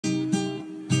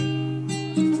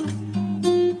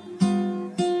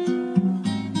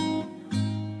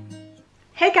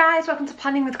Hey guys, welcome to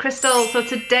Planning with Crystal. So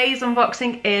today's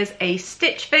unboxing is a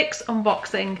Stitch Fix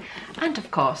unboxing and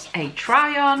of course a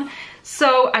try on.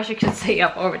 So as you can see,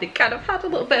 I've already kind of had a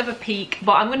little bit of a peek,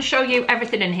 but I'm going to show you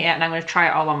everything in here and I'm going to try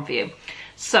it all on for you.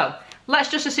 So let's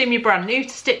just assume you're brand new to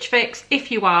Stitch Fix. If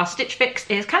you are, Stitch Fix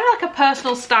is kind of like a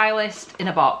personal stylist in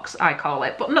a box, I call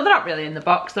it. But no, they're not really in the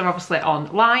box, they're obviously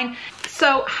online.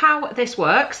 So how this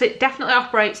works, it definitely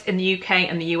operates in the UK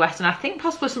and the US, and I think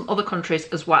possibly some other countries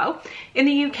as well. In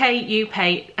the UK, you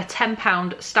pay a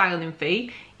 £10 styling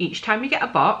fee each time you get a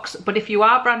box, but if you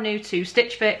are brand new to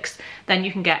Stitch Fix, then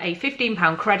you can get a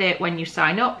 £15 credit when you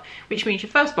sign up, which means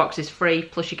your first box is free,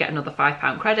 plus you get another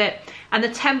 £5 credit. And the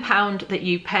 £10 that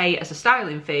you pay as a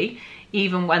styling fee,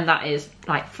 even when that is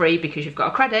like free because you've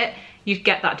got a credit, you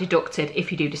get that deducted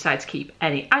if you do decide to keep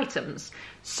any items.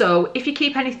 So if you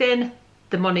keep anything,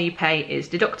 the money you pay is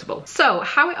deductible. So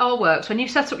how it all works, when you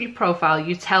set up your profile,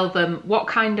 you tell them what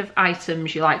kind of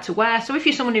items you like to wear. So if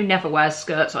you're someone who never wears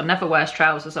skirts or never wears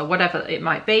trousers or whatever it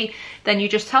might be, then you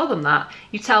just tell them that.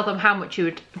 You tell them how much you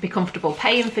would be comfortable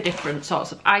paying for different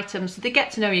sorts of items. So they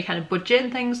get to know your kind of budget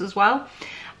and things as well.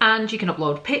 And you can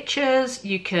upload pictures,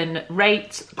 you can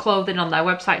rate clothing on their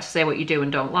website to say what you do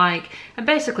and don't like, and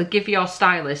basically give your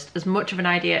stylist as much of an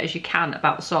idea as you can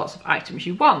about the sorts of items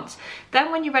you want.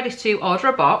 Then when you're ready to order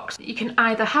a box, you can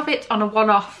either have it on a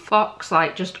one-off box,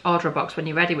 like just order a box when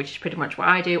you're ready, which is pretty much what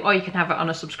I do, or you can have it on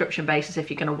a subscription basis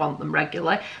if you're going to want them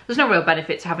regularly. There's no real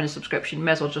benefit to having a subscription, you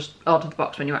may as well just order the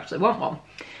box when you actually want one.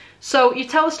 So you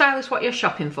tell the stylist what you're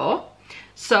shopping for.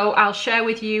 So I'll share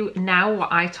with you now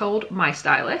what I told my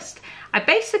stylist. I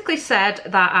basically said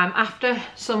that I'm after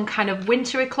some kind of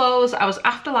wintry clothes. I was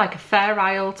after like a Fair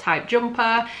Isle type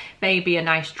jumper, maybe a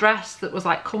nice dress that was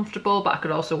like comfortable but I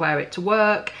could also wear it to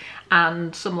work,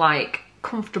 and some like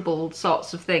comfortable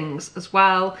sorts of things as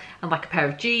well, and like a pair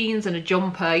of jeans and a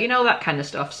jumper, you know, that kind of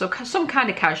stuff. So some kind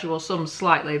of casual, some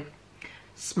slightly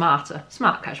smart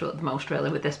casual at the most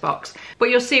really with this box, but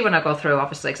you'll see when I go through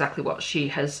obviously exactly what she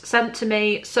has sent to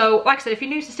me. So like I said, if you're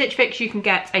new to Stitch Fix, you can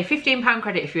get a £15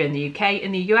 credit if you're in the UK.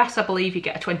 In the US, I believe you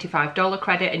get a $25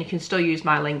 credit, and you can still use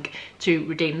my link to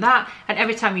redeem that, and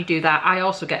every time you do that I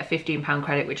also get a £15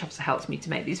 credit, which obviously helps me to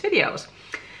make these videos.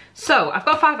 So I've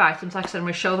got 5 items, like I said, I'm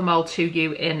going to show them all to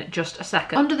you in just a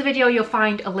second. Under the video you'll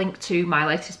find a link to my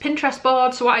latest Pinterest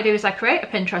board. So what I do is I create a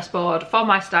Pinterest board for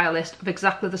my stylist of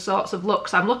exactly the sorts of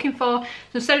looks I'm looking for. So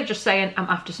instead of just saying I'm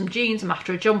after some jeans, I'm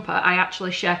after a jumper, I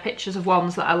actually share pictures of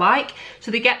ones that I like.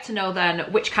 So they get to know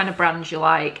then which kind of brands you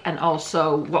like, and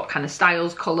also what kind of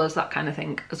styles, colours, that kind of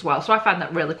thing as well. So I find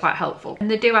that really quite helpful.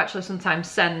 And they do actually sometimes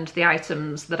send the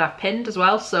items that I've pinned as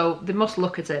well, so they must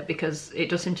look at it because it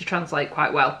does seem to translate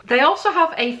quite well. They also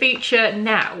have a feature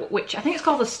now, which I think it's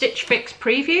called the Stitch Fix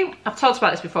Preview. I've talked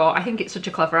about this before, I think it's such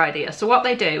a clever idea. So what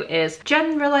they do is,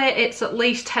 generally it's at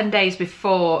least 10 days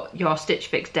before your Stitch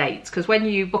Fix dates, because when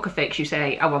you book a fix you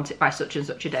say I want it by such and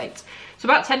such a date. So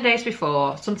about 10 days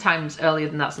before, sometimes earlier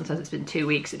than that, sometimes it's been 2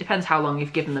 weeks, it depends how long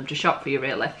you've given them to shop for you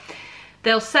really.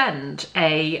 They'll send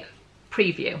a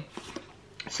preview.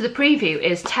 So the preview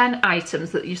is 10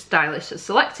 items that your stylist has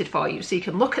selected for you. So you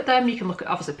can look at them, you can look at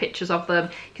obviously pictures of them,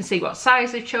 you can see what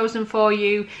size they've chosen for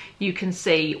you, you can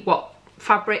see what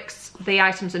fabrics the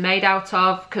items are made out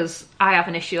of, because I have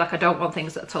an issue, like I don't want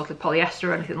things that are totally polyester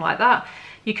or anything like that.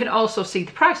 You can also see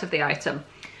the price of the item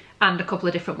and a couple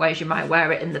of different ways you might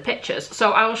wear it in the pictures.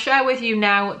 So I will share with you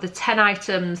now the 10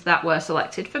 items that were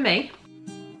selected for me.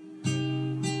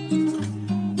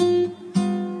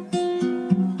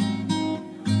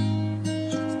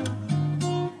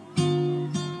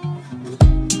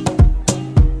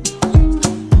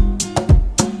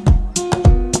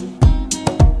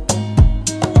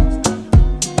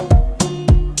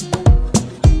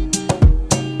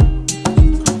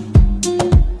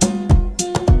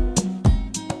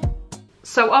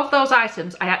 So of those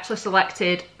items, I actually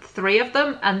selected 3 of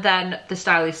them, and then the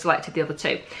stylist selected the other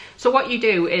 2. So what you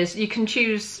do is you can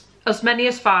choose as many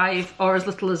as 5 or as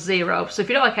little as 0. So if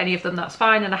you don't like any of them, that's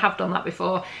fine, and I have done that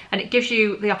before. And it gives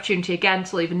you the opportunity again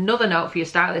to leave another note for your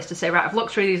stylist to say, right, I've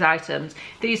looked through these items,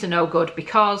 these are no good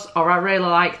because, or I really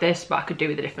like this but I could do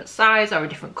with a different size or a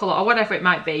different colour or whatever it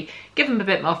might be. Give them a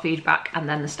bit more feedback, and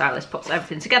then the stylist puts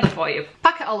everything together for you.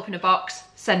 Pack it all up in a box,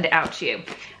 send it out to you.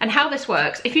 And how this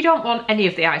works, if you don't want any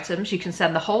of the items, you can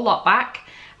send the whole lot back,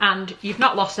 and you've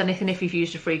not lost anything if you've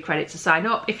used a free credit to sign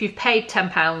up. If you've paid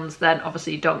 £10, then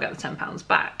obviously you don't get the £10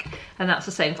 back, and that's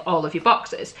the same for all of your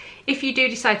boxes. If you do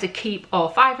decide to keep all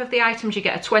 5 of the items, you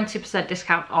get a 20%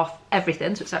 discount off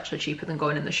everything, so it's actually cheaper than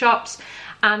going in the shops.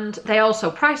 And they also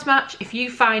price match. If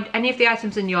you find any of the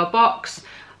items in your box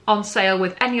on sale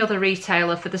with any other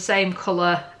retailer for the same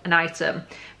colour and item,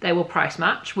 they will price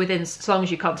match within, as long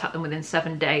as you contact them within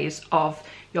 7 days of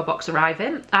your box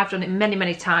arriving. I've done it many,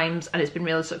 many times and it's been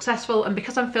really successful. And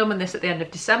because I'm filming this at the end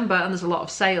of December and there's a lot of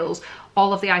sales,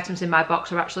 all of the items in my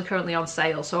box are actually currently on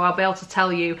sale. So I'll be able to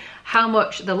tell you how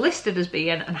much they're listed as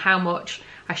being and how much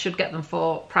I should get them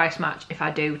for price match if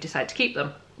I do decide to keep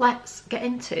them. Let's get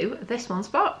into this month's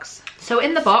box. So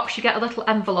in the box you get a little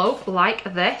envelope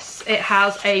like this. It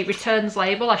has a returns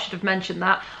label, I should have mentioned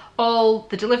that. All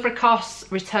the delivery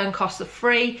costs, return costs are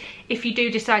free. If you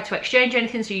do decide to exchange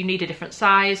anything, so you need a different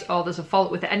size or there's a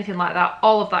fault with it, anything like that,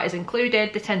 all of that is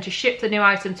included. They tend to ship the new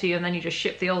item to you and then you just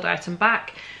ship the old item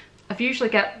back. I've usually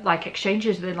get like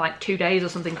exchanges within like 2 days or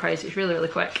something crazy. It's really, really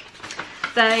quick.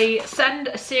 They send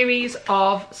a series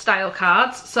of style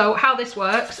cards. So how this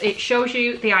works, it shows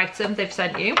you the item they've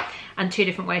sent you and 2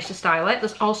 different ways to style it.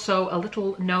 There's also a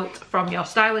little note from your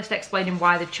stylist explaining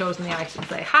why they've chosen the items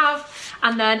they have,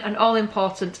 and then an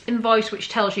all-important invoice which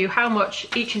tells you how much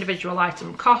each individual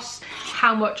item costs,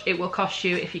 how much it will cost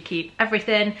you if you keep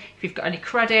everything, if you've got any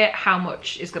credit, how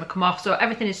much is going to come off. So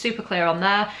everything is super clear on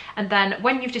there. And then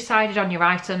when you've decided on your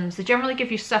items, they generally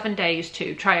give you 7 days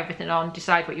to try everything on,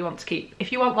 decide what you want to keep.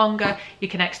 If you want longer, you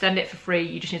can extend it for free.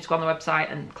 You just need to go on the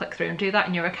website and click through and do that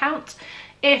in your account.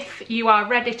 If you are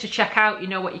ready to check out, you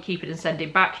know what you're keeping and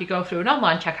sending back, you go through an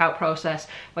online checkout process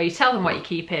where you tell them what you're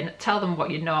keeping, tell them what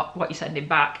you're not, what you're sending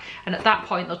back, and at that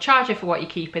point they'll charge you for what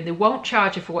you're keeping. They won't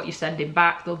charge you for what you're sending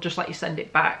back, they'll just let you send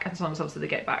it back, and as long as obviously they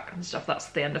get it back and stuff, that's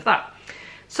the end of that.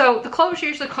 So the clothes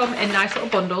usually come in nice little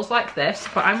bundles like this,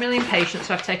 but I'm really impatient,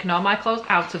 so I've taken all my clothes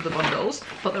out of the bundles,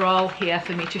 but they're all here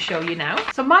for me to show you now.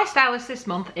 So my stylist this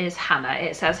month is Hannah.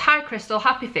 It says, "Hi Crystal,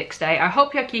 happy Fix Day. I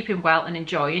hope you're keeping well and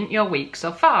enjoying your week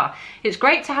so far. It's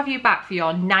great to have you back for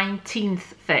your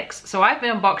 19th fix. So I've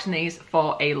been unboxing these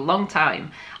for a long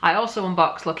time. I also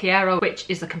unboxed Lookiero, which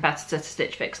is the competitor to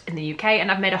Stitch Fix in the UK, and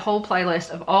I've made a whole playlist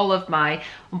of all of my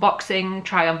unboxing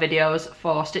try-on videos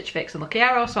for Stitch Fix and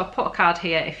Lookiero, so I've put a card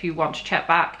here if you want to check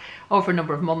back over a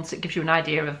number of months. It gives you an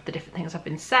idea of the different things I've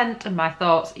been sent and my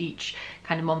thoughts each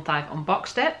kind of month I've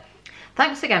unboxed it.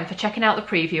 Thanks again for checking out the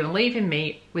preview and leaving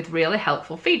me with really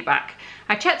helpful feedback.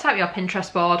 I checked out your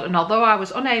Pinterest board, and although I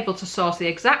was unable to source the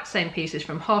exact same pieces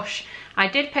from Hush, I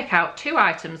did pick out 2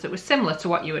 items that were similar to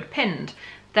what you had pinned.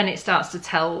 Then it starts to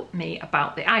tell me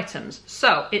about the items.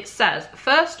 So it says,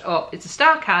 first up, it's a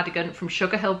star cardigan from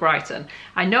Sugar Hill Brighton.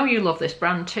 I know you love this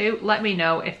brand too. Let me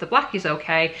know if the black is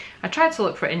okay. I tried to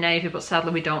look for it in navy, but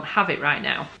sadly we don't have it right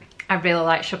now. I really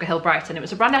like Sugar Hill Brighton. It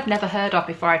was a brand I'd never heard of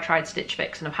before I tried Stitch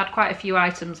Fix, and I've had quite a few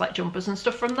items like jumpers and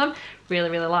stuff from them. Really,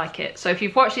 really like it. So if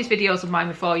you've watched these videos of mine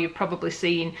before, you've probably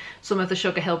seen some of the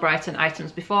Sugar Hill Brighton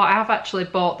items before. I have actually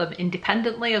bought them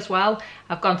independently as well.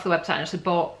 I've gone to the website and actually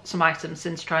bought some items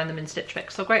since trying them in Stitch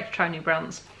Fix. So great to try new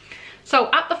brands. So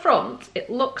at the front, it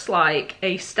looks like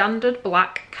a standard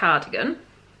black cardigan.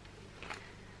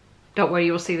 Don't worry,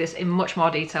 you will see this in much more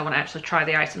detail when I actually try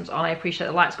the items on. I appreciate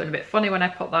the light's going a bit funny when I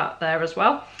put that there as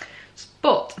well.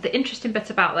 But the interesting bit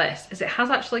about this is it has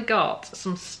actually got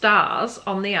some stars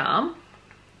on the arm.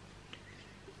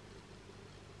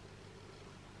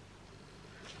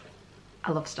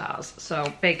 I love stars, so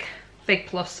big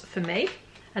plus for me.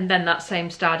 And then that same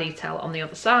star detail on the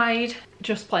other side,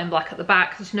 just plain black at the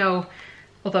back. There's no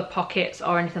other pockets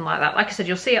or anything like that. Like I said,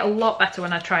 you'll see it a lot better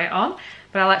when I try it on,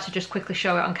 but I like to just quickly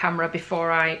show it on camera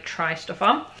before I try stuff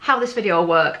on. How this video will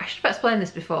work, I should have explained this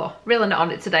before. Really not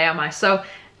on it today, am I? So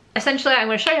essentially I'm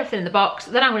going to show you everything in the box,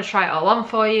 then I'm going to try it all on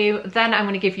for you, then I'm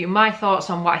going to give you my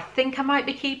thoughts on what I think I might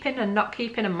be keeping and not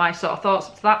keeping and my sort of thoughts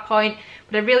up to that point.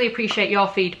 But I really appreciate your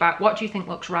feedback. What do you think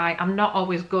looks right? I'm not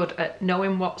always good at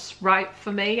knowing what's right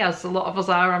for me, as a lot of us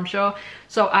are, I'm sure.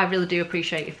 So I really do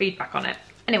appreciate your feedback on it.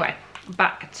 Anyway,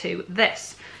 back to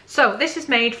this. So this is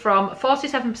made from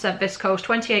 47% viscose,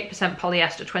 28%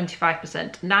 polyester,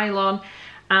 25% nylon,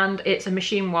 and it's a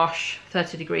machine wash,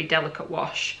 30-degree delicate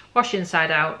wash. Wash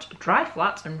inside out, dry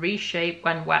flat and reshape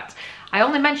when wet. I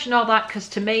only mention all that because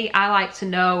to me, I like to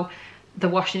know the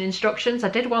washing instructions. I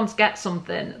did once get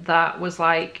something that was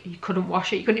like, you couldn't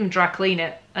wash it, you couldn't even dry clean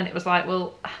it. And it was like,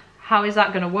 well, how is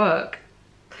that gonna work?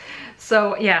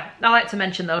 So yeah, I like to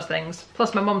mention those things.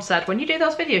 Plus my mum said, when you do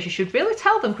those videos, you should really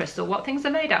tell them, Crystal, what things are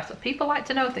made out of. People like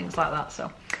to know things like that, so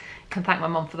I can thank my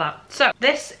mum for that. So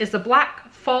this is the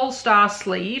black fall star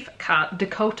sleeve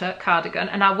Dakota cardigan,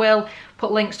 and I will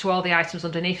put links to all the items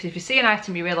underneath. If you see an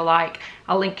item you really like,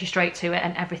 I'll link you straight to it,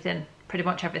 and everything pretty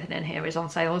much everything in here is on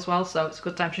sale as well, so it's a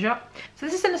good time to shop. So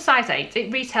this is in a size 8.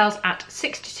 It retails at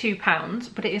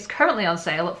 £62, but it is currently on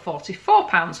sale at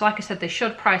 £44. So like I said, they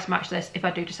should price match this if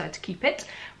I do decide to keep it,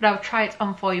 but I'll try it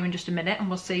on for you in just a minute and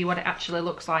we'll see what it actually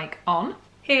looks like on.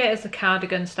 Here is the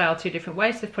cardigan style 2 different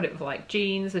ways. They've put it with like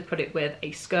jeans, they've put it with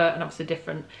a skirt, and obviously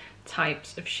different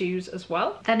types of shoes as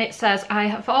well. Then it says, I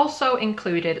have also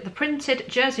included the printed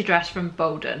jersey dress from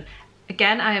Bowden.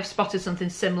 Again, I have spotted something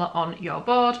similar on your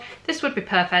board. This would be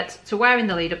perfect to wear in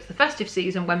the lead up to the festive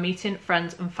season when meeting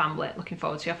friends and family. Looking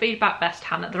forward to your feedback, best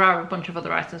Hannah. There are a bunch of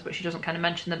other items, but she doesn't kind of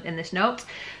mention them in this note.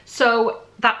 So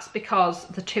that's because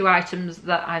the 2 items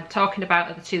that I'm talking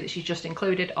about are the 2 that she's just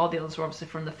included. All the others were obviously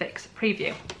from the Fix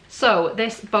preview. So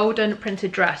this Bowden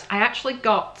printed dress, I actually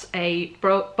got a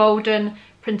Bowden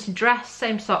printed dress,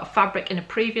 same sort of fabric in a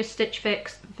previous Stitch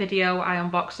Fix video. I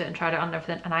unboxed it and tried it on and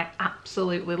everything, and I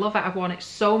absolutely love it. I've worn it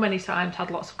so many times,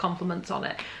 had lots of compliments on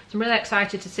it. So I'm really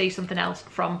excited to see something else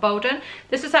from Bowden.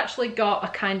 This has actually got a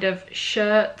kind of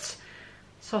shirt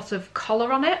sort of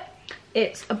collar on it.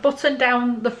 It's a button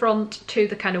down the front to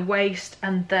the kind of waist,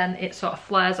 and then it sort of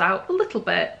flares out a little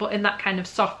bit, but in that kind of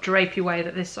soft drapey way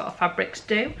that this sort of fabrics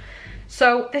do.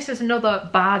 So this is another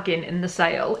bargain in the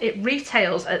sale. It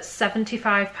retails at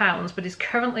 £75, but is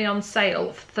currently on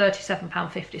sale for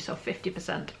 £37.50, so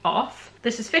 50% off.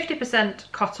 This is 50%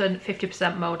 cotton,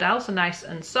 50% modal, so nice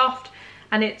and soft.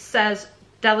 And it says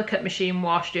delicate machine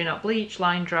wash, do not bleach,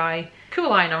 line dry,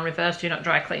 cool iron on reverse, do not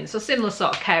dry clean. So similar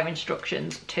sort of care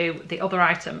instructions to the other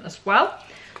item as well.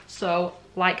 So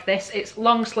like this, it's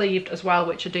long sleeved as well,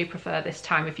 which I do prefer this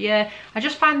time of year. I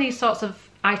just find these sorts of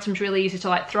items really easy to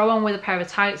like throw on with a pair of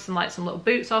tights and like some little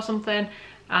boots or something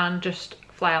and just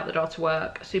fly out the door to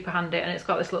work. Super handy, and it's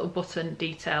got this little button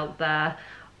detail there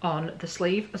on the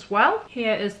sleeve as well.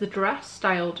 Here is the dress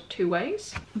styled 2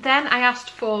 ways. Then I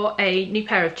asked for a new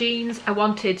pair of jeans. I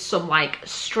wanted some like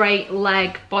straight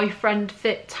leg boyfriend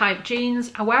fit type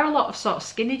jeans. I wear a lot of sort of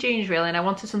skinny jeans really, and I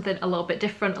wanted something a little bit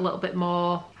different, a little bit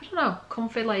more, I don't know,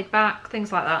 comfy, laid back,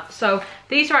 things like that. So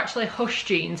these are actually Hush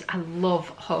jeans. I love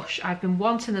Hush. I've been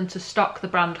wanting them to stock the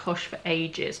brand Hush for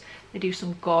ages. They do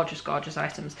some gorgeous, gorgeous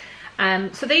items.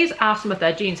 So these are some of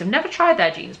their jeans. I've never tried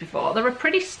their jeans before. They're a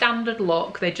pretty standard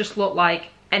look. They just look like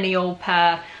any old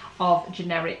pair of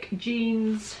generic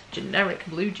jeans, generic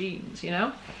blue jeans, you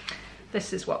know.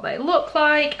 This is what they look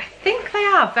like. I think they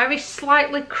are very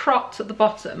slightly cropped at the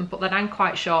bottom, but then I'm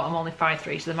quite short. I'm only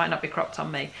 5'3", so they might not be cropped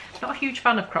on me. Not a huge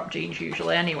fan of cropped jeans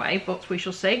usually anyway, but we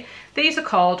shall see. These are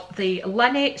called the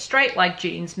Lenny Straight Leg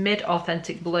Jeans Mid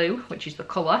Authentic Blue, which is the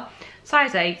colour.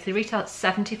 Size 8, they retail at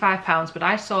 £75, but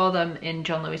I saw them in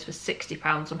John Lewis for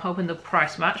 £60. I'm hoping they'll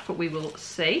price match, but we will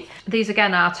see. These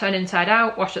again are turn inside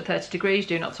out, wash at 30 degrees,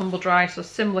 do not tumble dry, so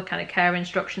similar kind of care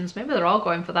instructions. Maybe they're all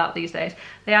going for that these days.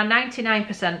 They are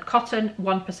 99% cotton,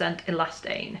 1%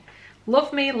 elastane.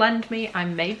 Love me, lend me,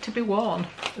 I'm made to be worn.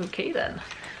 Okay then.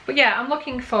 But yeah, I'm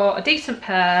looking for a decent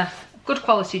pair, good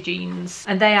quality jeans,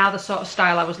 and they are the sort of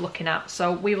style I was looking at,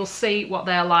 so we will see what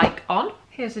they're like on.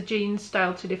 Here's a jeans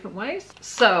styled 2 different ways.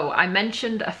 So I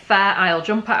mentioned a Fair Isle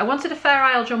jumper. I wanted a Fair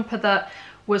Isle jumper that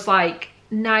was like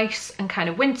nice and kind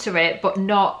of wintry, but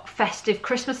not festive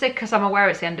Christmassy, because I'm aware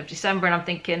it's the end of December and I'm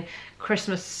thinking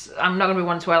Christmas, I'm not going to be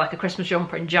wanting to wear like a Christmas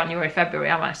jumper in January, February,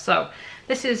 am I? So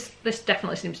this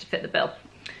definitely seems to fit the bill.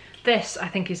 This I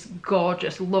think is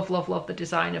gorgeous. Love, love, love the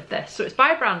design of this. So it's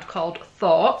by a brand called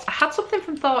Thought. I had something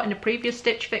from Thought in a previous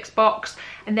Stitch Fix box,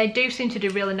 and they do seem to do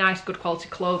really nice, good quality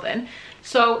clothing.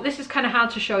 So this is kind of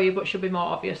hard to show you, but should be more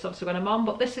obvious obviously when I'm on.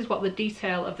 But this is what the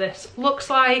detail of this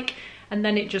looks like, and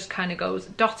then it just kind of goes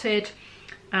dotted.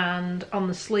 And on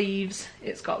the sleeves,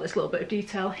 it's got this little bit of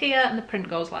detail here, and the print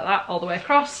goes like that all the way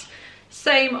across.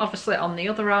 Same obviously on the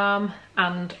other arm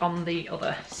and on the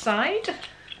other side.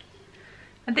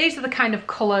 And these are the kind of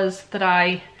colours that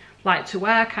I like to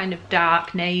wear, kind of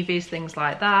dark navies, things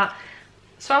like that.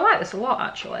 So I like this a lot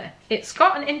actually. It's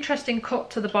got an interesting cut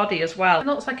to the body as well. It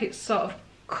looks like it's sort of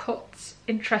cut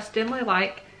interestingly,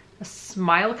 like a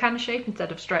smile kind of shape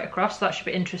instead of straight across. So that should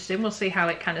be interesting. We'll see how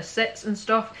it kind of sits and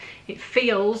stuff. It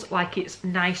feels like it's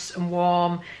nice and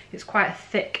warm. It's quite a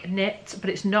thick knit, but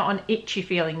it's not an itchy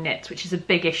feeling knit, which is a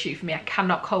big issue for me. I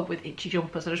cannot cope with itchy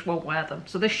jumpers. I just won't wear them.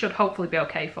 So this should hopefully be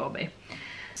okay for me.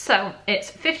 So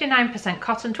it's 59%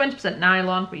 cotton, 20%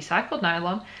 nylon, recycled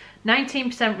nylon,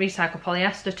 19% recycled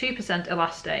polyester, 2%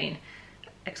 elastane,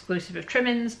 exclusive of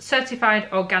trimmings, certified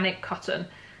organic cotton.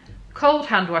 Cold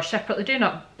hand wash separately, do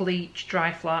not bleach,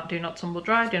 dry flat, do not tumble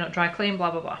dry, do not dry clean,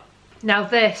 blah blah blah. Now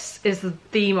this is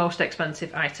the most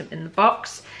expensive item in the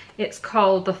box. It's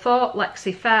called the Thought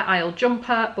Lexi Fair Isle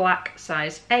Jumper, black,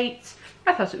 size 8.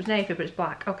 I thought it was navy, but it's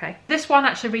black. Okay. This one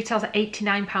actually retails at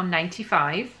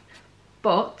 £89.95,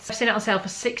 but I've seen it on sale for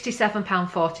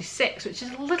 £67.46, which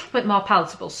is a little bit more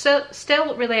palatable. So,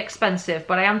 still really expensive,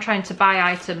 but I am trying to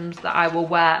buy items that I will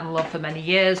wear and love for many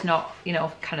years, not, you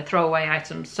know, kind of throwaway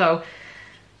items. So,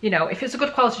 you know, if it's a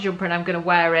good quality jumper and I'm going to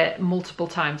wear it multiple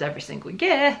times every single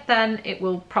year, then it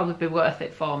will probably be worth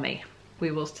it for me.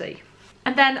 We will see.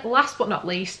 And then last but not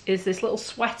least is this little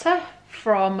sweater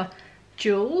from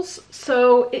Jules.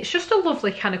 So it's just a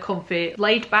lovely kind of comfy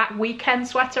laid back weekend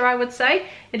sweater, I would say.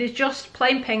 It is just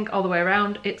plain pink all the way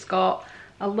around. It's got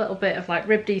a little bit of like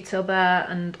rib detail there,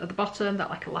 and at the bottom that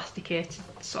like elasticated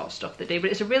sort of stuff they do, but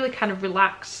it's a really kind of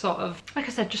relaxed sort of, like I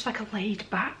said, just like a laid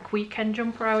back weekend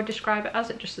jumper, I would describe it as.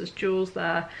 It just says Jules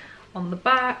there on the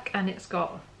back, and it's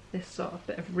got this sort of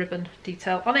bit of ribbon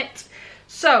detail on it.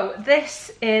 So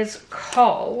this is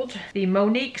called the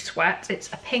Monique Sweat.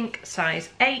 It's a pink size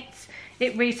 8.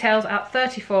 It retails at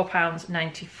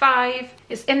 £34.95.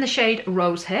 It's in the shade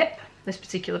Rose Hip, this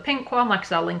particular pink one. Like I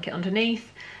said, I'll link it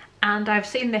underneath. And I've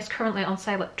seen this currently on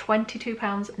sale at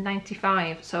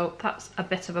 £22.95. So that's a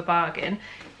bit of a bargain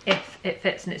if it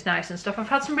fits and it's nice and stuff. I've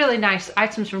had some really nice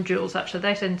items from Jules actually.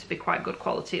 They tend to be quite good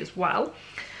quality as well.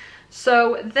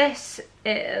 So this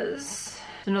is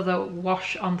another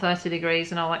wash on 30 degrees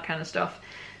and all that kind of stuff.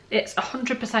 It's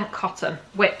 100% cotton,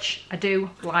 which I do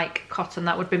like cotton.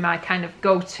 That would be my kind of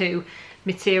go-to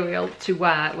material to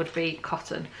wear, would be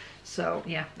cotton. So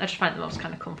yeah, I just find it the most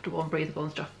kind of comfortable and breathable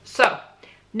and stuff. So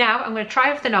now I'm going to try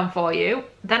everything on for you,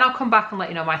 then I'll come back and let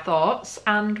you know my thoughts,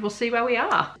 and we'll see where we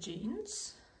are.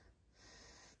 Jeans.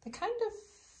 They're kind of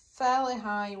fairly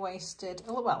high-waisted,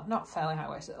 well, not fairly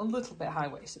high-waisted, a little bit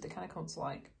high-waisted. They kind of come to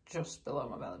like just below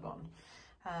my belly button.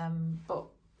 But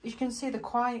you can see they're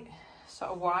quite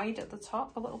sort of wide at the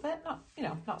top a little bit, not, you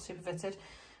know, not super fitted.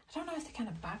 I don't know if they're kind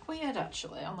of back weird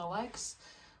actually on the legs,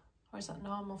 or is that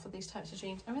normal for these types of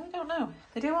jeans? I really don't know.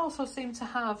 They do also seem to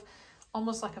have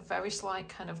almost like a very slight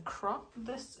kind of crop.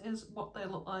 This is what they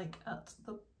look like at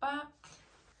the back.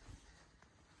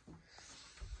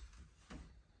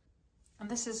 And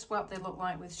this is what they look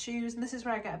like with shoes. And this is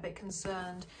where I get a bit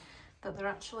concerned that they're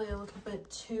actually a little bit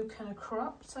too kind of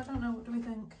cropped. I don't know, what do we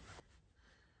think?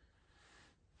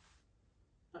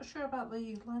 Not sure about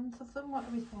the length of them. What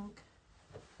do we think?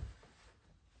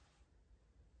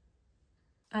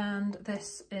 And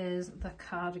this is the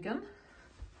cardigan.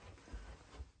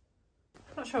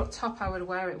 Not sure what top I would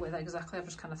wear it with exactly. I've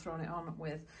just kind of thrown it on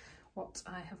with what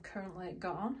I have currently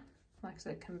got on. Like I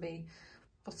said, it can be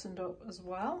buttoned up as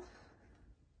well.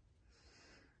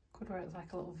 Could wear it with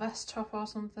like a little vest top or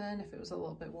something if it was a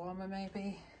little bit warmer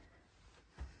maybe.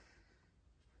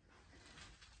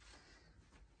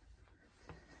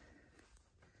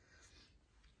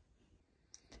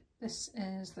 This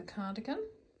is the cardigan.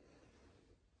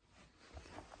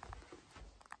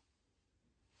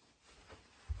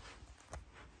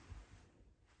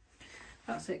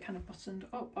 That's it kind of buttoned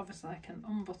up. Obviously I can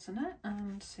unbutton it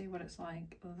and see what it's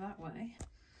like that way.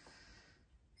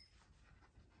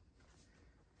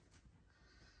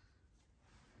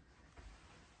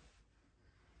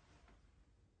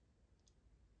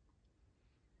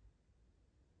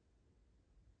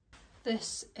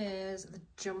 This is the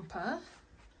jumper.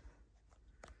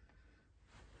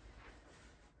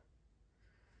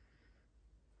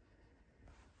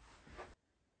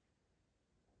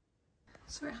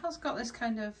 So it has got this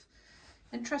kind of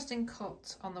interesting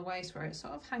cut on the waist where it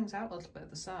sort of hangs out a little bit at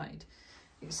the side.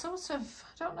 It's sort of,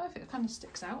 I don't know if it kind of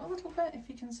sticks out a little bit, if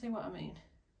you can see what I mean.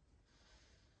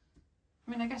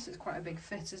 I mean, I guess it's quite a big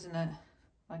fit, isn't it?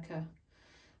 Like a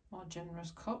more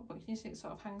generous cut, but can you see it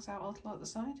sort of hangs out a little at the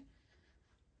side?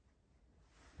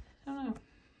 I don't know.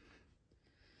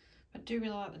 I do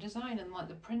really like the design and like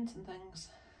the print and things.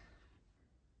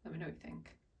 Let me know what you think.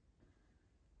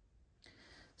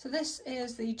 So this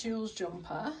is the Jules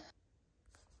jumper.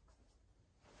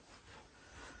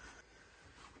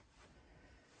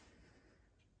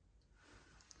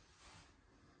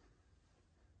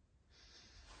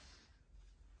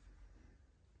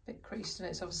 Bit creased and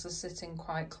it's obviously sitting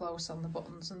quite close on the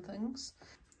buttons and things.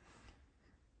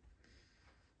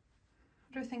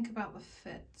 What do I think about the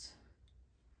fit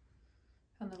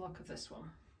and the look of this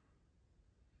one?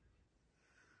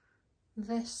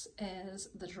 This is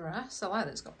the dress. I like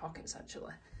that it's got pockets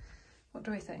actually. What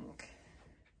do we think?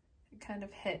 It kind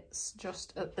of hits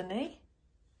just at the knee.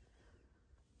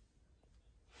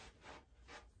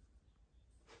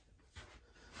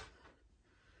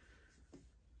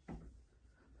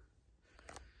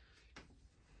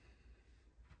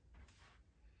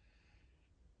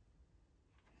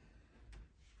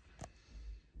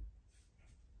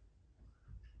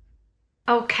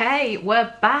 Okay,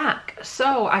 we're back.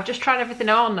 So I've just tried everything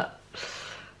on.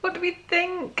 What do we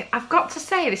think? I've got to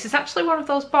say, this is actually one of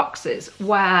those boxes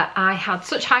where I had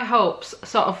such high hopes,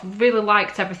 sort of really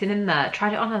liked everything in there,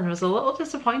 tried it on and was a little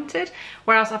disappointed.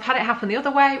 Whereas I've had it happen the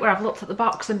other way, where I've looked at the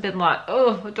box and been like,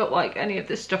 oh, I don't like any of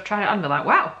this stuff, tried it on and been like,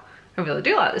 wow, I really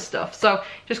do like this stuff. So it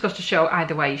just goes to show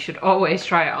either way, you should always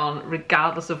try it on,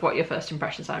 regardless of what your first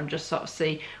impressions are, and just sort of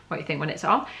see what you think when it's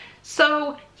on.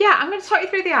 So yeah, I'm going to talk you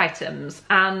through the items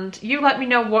and you let me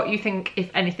know what you think, if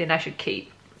anything, I should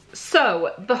keep.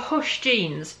 So the Hush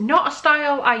jeans, not a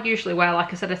style I usually wear.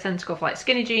 Like I said, I tend to go for like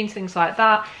skinny jeans, things like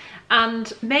that.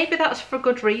 And maybe that's for a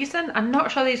good reason. I'm not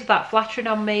sure these are that flattering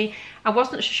on me. I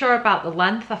wasn't sure about the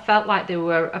length. I felt like they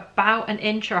were about an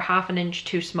inch or half an inch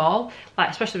too small.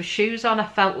 Like, especially with shoes on, I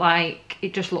felt like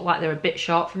it just looked like they were a bit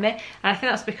short for me. And I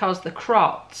think that's because they're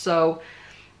cropped. So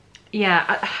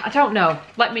yeah, I don't know.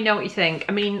 Let me know what you think.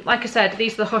 I mean, like I said,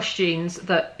 these are the Hush jeans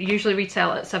that usually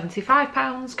retail at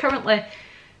 £75. Currently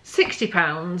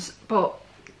 £60, but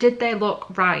did they look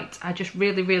right? I just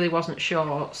really wasn't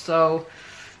sure. So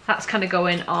that's kind of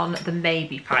going on the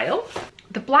maybe pile.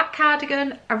 The black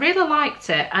cardigan, I really liked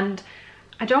it, and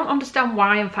I don't understand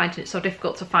why I'm finding it so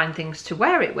difficult to find things to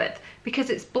wear it with, because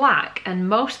it's black and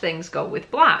most things go with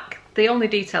black. The only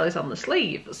detail is on the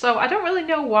sleeve. So I don't really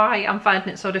know why I'm finding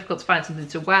it so difficult to find something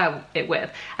to wear it with.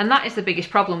 And that is the biggest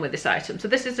problem with this item. So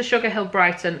this is the Sugar Hill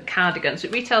Brighton cardigan. So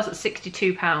it retails at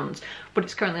 £62, but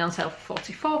it's currently on sale for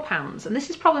 £44. And this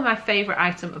is probably my favourite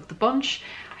item of the bunch.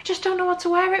 I just don't know what to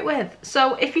wear it with.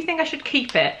 So if you think I should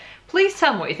keep it, please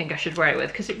tell me what you think I should wear it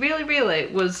with, because it really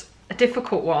was a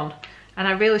difficult one. And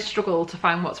I really struggled to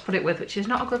find what to put it with, which is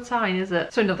not a good sign, is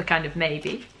it? So another kind of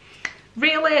maybe.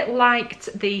 Really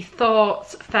liked the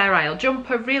Thoughts Fair Isle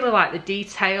jumper, really like the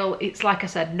detail. It's, like I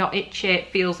said, not itchy,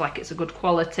 it feels like it's a good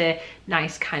quality,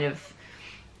 nice kind of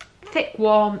thick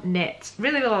warm knit.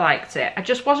 Really liked it. I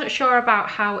just wasn't sure about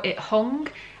how it hung.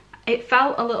 It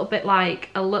felt a little bit like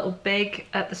a little big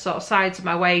at the sort of sides of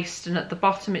my waist, and at the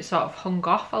bottom it sort of hung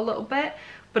off a little bit.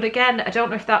 But again, I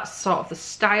don't know if that's sort of the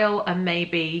style, and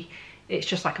maybe it's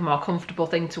just like a more comfortable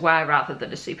thing to wear rather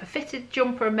than a super fitted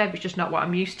jumper, and maybe it's just not what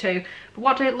I'm used to. But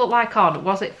what did it look like on?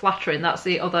 Was it flattering? That's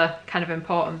the other kind of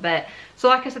important bit. So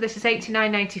like I said, this is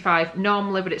 £89.95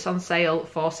 normally, but it's on sale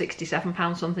for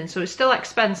 £67 something, so it's still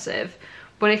expensive.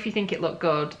 But if you think it looked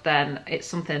good, then it's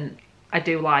something I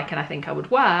do like and I think I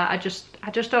would wear. I just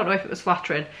don't know if it was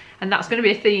flattering, and that's going to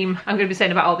be a theme I'm going to be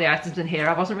saying about all the items in here.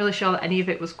 I wasn't really sure that any of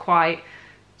it was quite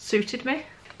suited me.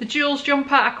 The Jules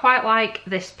jumper, I quite like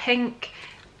this pink.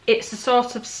 It's the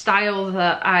sort of style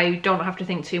that I don't have to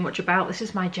think too much about. This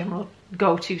is my general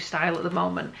go-to style at the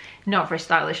moment. Not very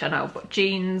stylish, I know, but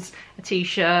jeans, a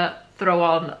t-shirt, throw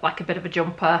on like a bit of a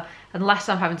jumper. Unless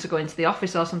I'm having to go into the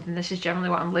office or something, this is generally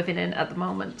what I'm living in at the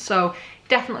moment. So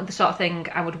definitely the sort of thing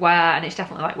I would wear, and it's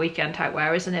definitely like weekend type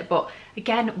wear, isn't it? But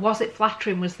again, was it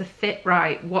flattering? Was the fit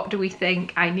right? What do we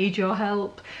think? I need your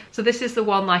help. So this is the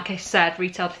one, like I said,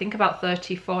 retailed I think about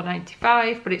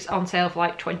 £34.95, but it's on sale for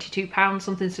like £22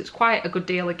 something, so it's quite a good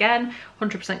deal again.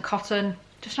 100% cotton.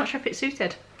 Just not sure if it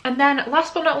suited. And then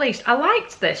last but not least, I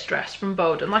liked this dress from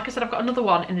Boden. Like I said, I've got another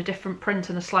one in a different print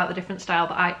and a slightly different style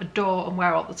that I adore and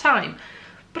wear all the time.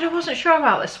 But I wasn't sure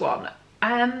about this one.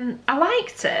 I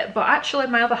liked it, but actually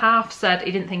my other half said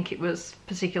he didn't think it was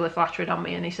particularly flattering on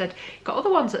me, and he said, got other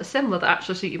ones that are similar that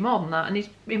actually suit you more than that, and he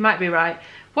might be right.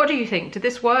 What do you think? Did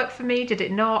this work for me? Did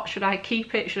it not? Should I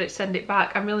keep it? Should I send it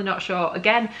back? I'm really not sure.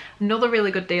 Again, another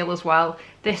really good deal as well.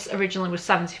 This originally was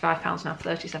 £75, now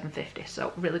 £37.50,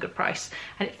 so really good price.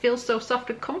 And it feels so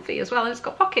soft and comfy as well, and it's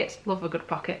got pockets. Love a good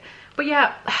pocket. But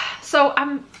yeah, so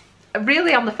I'm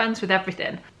really on the fence with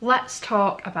everything. Let's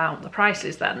talk about the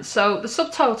prices then. So the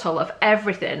subtotal of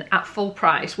everything at full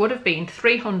price would have been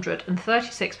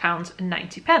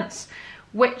 £336.90,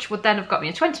 which would then have got me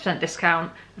a 20%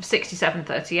 discount of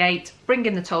 £67.38,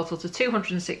 bringing the total to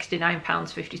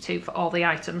 £269.52 for all the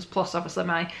items, plus obviously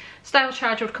my style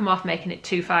charge would come off, making it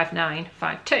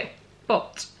 £259.52.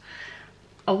 But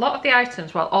a lot of the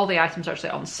items, well, all the items are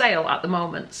actually on sale at the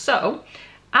moment. So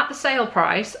at the sale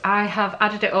price, I have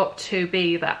added it up to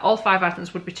be that all 5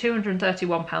 items would be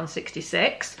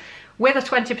 £231.66 with a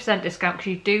 20% discount, because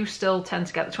you do still tend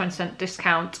to get the 20%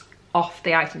 discount off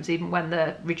the items even when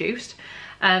they're reduced.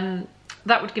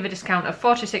 That would give a discount of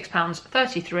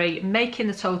 £46.33, making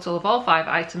the total of all 5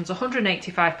 items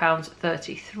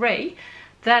 £185.33.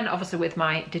 Then obviously with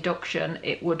my deduction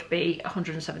it would be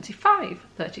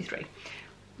 £175.33.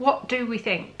 What do we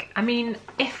think? I mean,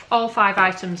 if all 5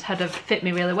 items had have fit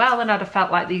me really well and I'd have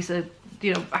felt like these are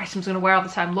you know, items I'm going to wear all the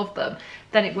time, love them,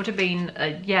 then it would have been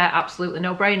a, yeah, absolutely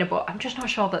no-brainer, but I'm just not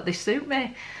sure that they suit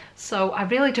me. So I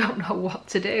really don't know what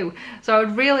to do. So I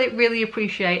would really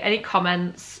appreciate any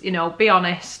comments, you know, be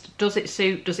honest. Does it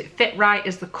suit? Does it fit right?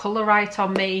 Is the colour right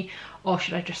on me? Or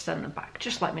should I just send them back?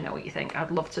 Just let me know what you think.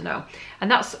 I'd love to know. And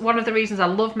that's one of the reasons I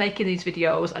love making these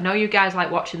videos. I know you guys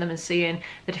like watching them and seeing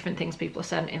the different things people are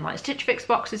sent in like Stitch Fix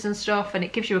boxes and stuff, and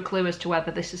it gives you a clue as to whether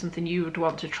this is something you would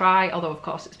want to try, although of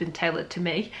course it's been tailored to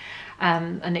me,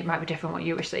 and it might be different what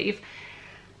you receive.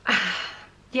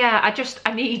 Yeah,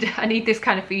 I need this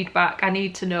kind of feedback. I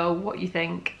need to know what you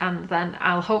think, and then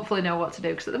I'll hopefully know what to do,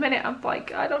 because at the minute I'm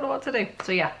like, I don't know what to do.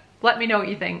 So yeah, let me know what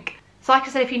you think. So like I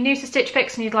said, if you're new to Stitch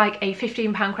Fix and you'd like a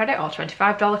 £15 credit or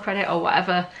 $25 credit or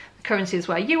whatever the currency is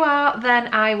where you are,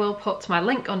 then I will put my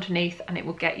link underneath and it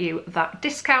will get you that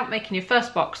discount, making your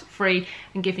first box free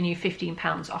and giving you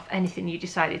 £15 off anything you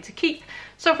decided to keep.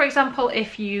 So for example,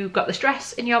 if you got this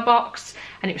dress in your box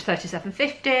and it was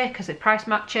 $37.50 because they price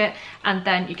match it, and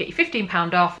then you get your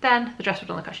 £15 off, then the dress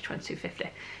would only cost you $22.50.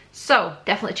 So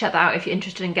definitely check that out if you're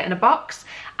interested in getting a box.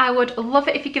 I would love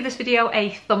it if you give this video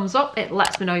a thumbs up. It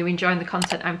lets me know you're enjoying the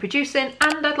content I'm producing,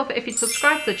 and I'd love it if you'd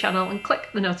subscribe to the channel and click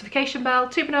the notification bell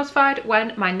to be notified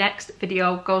when my next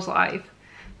video goes live.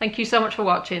 Thank you so much for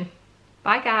watching.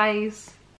 Bye guys.